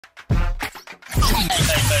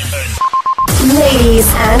Ladies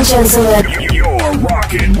and gentlemen, you're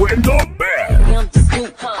rocking with the best.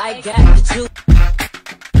 I got the truth.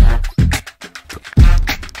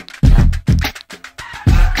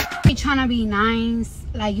 Trying to be nice,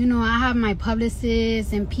 like, you know, I have my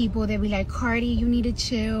publicists and people that be like, Cardi, you need to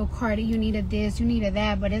chill, Cardi, you need to this, you need to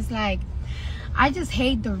that. But it's like, I just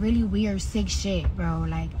hate the really weird sick shit, bro.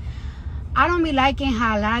 Like, I don't be liking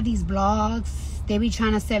how a lot of these blogs, they be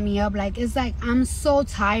trying to set me up. Like, it's like, I'm so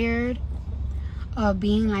tired of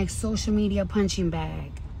being like social media punching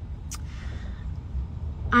bag.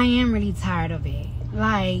 I am really tired of it.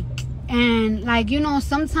 Like, and like, you know,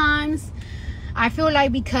 sometimes I feel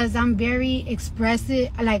like because I'm very expressive,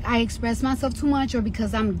 like I express myself too much, or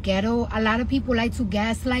because I'm ghetto, a lot of people like to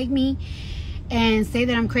gaslight me and say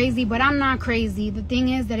that I'm crazy, but I'm not crazy. The thing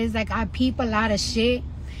is that it's like I peep a lot of shit,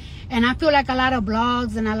 and I feel like a lot of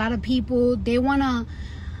blogs and a lot of people, they want to,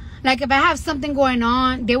 like, if I have something going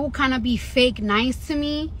on, they will kind of be fake nice to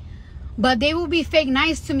me, but they will be fake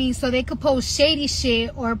nice to me so they could post shady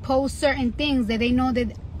shit or post certain things that they know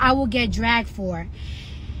that I will get dragged for.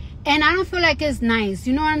 And I don't feel like it's nice.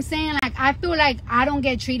 You know what I'm saying? Like, I feel like I don't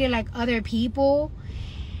get treated like other people.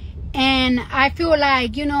 And I feel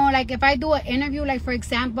like, you know, like if I do an interview, like for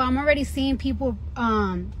example, I'm already seeing people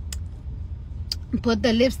put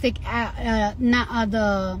the lipstick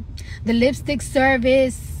the lipstick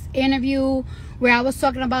service interview where I was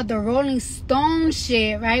talking about the Rolling Stone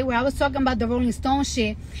shit, right? Where I was talking about the Rolling Stone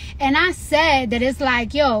shit. And I said that it's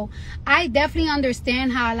like, yo, I definitely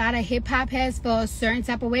understand how a lot of hip-hop heads feel a certain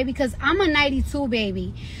type of way, because I'm a 92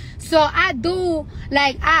 baby. So I do,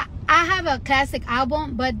 like, I have a classic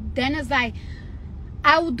album, but then it's like,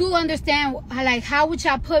 I do understand, like, how would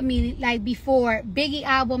y'all put me, like, before Biggie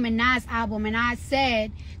album and Nas album? And I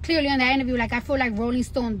said clearly in that interview, like, I feel like Rolling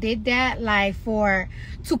Stone did that, like,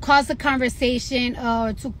 to cause a conversation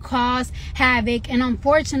or to cause havoc. And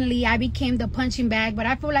unfortunately, I became the punching bag. But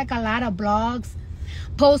I feel like a lot of blogs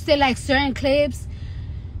posted, like, certain clips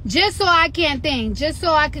just so I can't think, just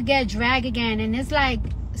so I could get dragged again. And it's like,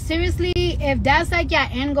 seriously, if that's, like, your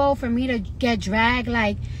end goal for me to get dragged,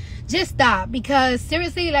 like, just stop. Because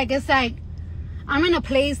seriously, like, it's like I'm in a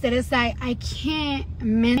place that it's like I can't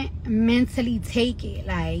mentally take it.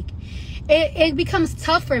 Like, it becomes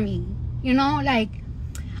tough for me, you know. Like,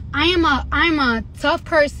 I'm a tough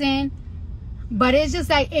person, but it's just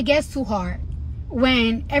like it gets too hard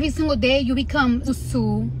when every single day you become used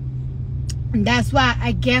to. And that's why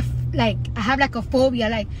I get, like, I have like a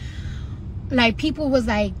phobia. Like people was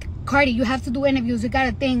like, Cardi, you have to do interviews, you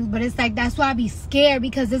gotta think. But it's like, that's why I be scared,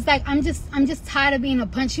 because it's like I'm just tired of being a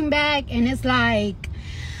punching bag. And it's like,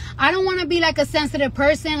 I don't want to be like a sensitive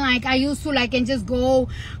person like I used to, like, and just go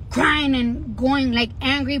crying and going like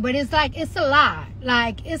angry. But it's like, it's a lot.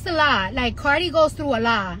 Like, it's a lot. Like, Cardi goes through a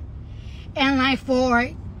lot. And like,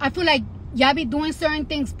 I feel like y'all be doing certain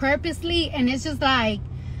things purposely, and it's just like,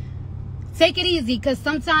 take it easy, because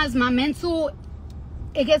sometimes my mental,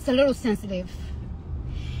 it gets a little sensitive.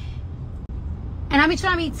 And I be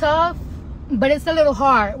trying to be tough, but it's a little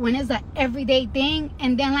hard when it's an everyday thing.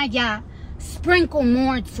 And then, like, yeah, sprinkle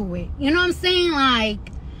more to it. You know what I'm saying? Like,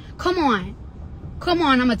 come on. Come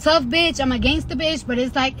on. I'm a tough bitch. I'm a gangster bitch. But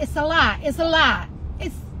it's like, it's a lot. It's a lot.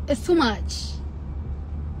 It's too much.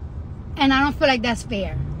 And I don't feel like that's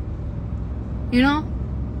fair. You know?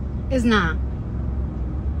 It's not.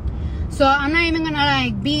 So I'm not even gonna,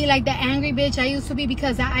 like, be like the angry bitch I used to be,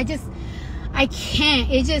 because I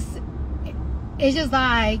can't. It's just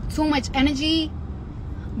like too much energy.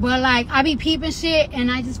 But like, I be peeping shit, and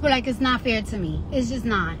I just feel like it's not fair to me. It's just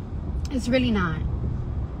not. It's really not.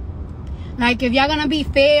 Like, if y'all gonna be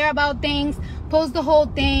fair about things, post the whole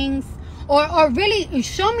things, or really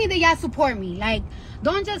show me that y'all support me. Like,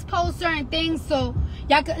 don't just post certain things so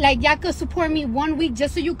y'all could support me 1 week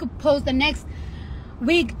just so you could post the next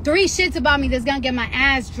week 3 shits about me that's gonna get my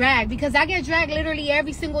ass dragged. Because I get dragged literally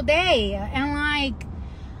every single day. And like,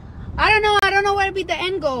 I don't know where to be the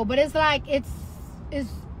end goal, but it's like, it's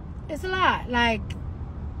a lot. Like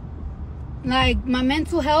my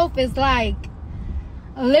mental health is like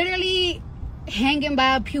literally hanging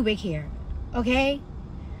by a pubic hair. Okay?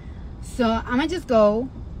 So I'm gonna just go,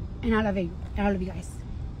 and I love you guys.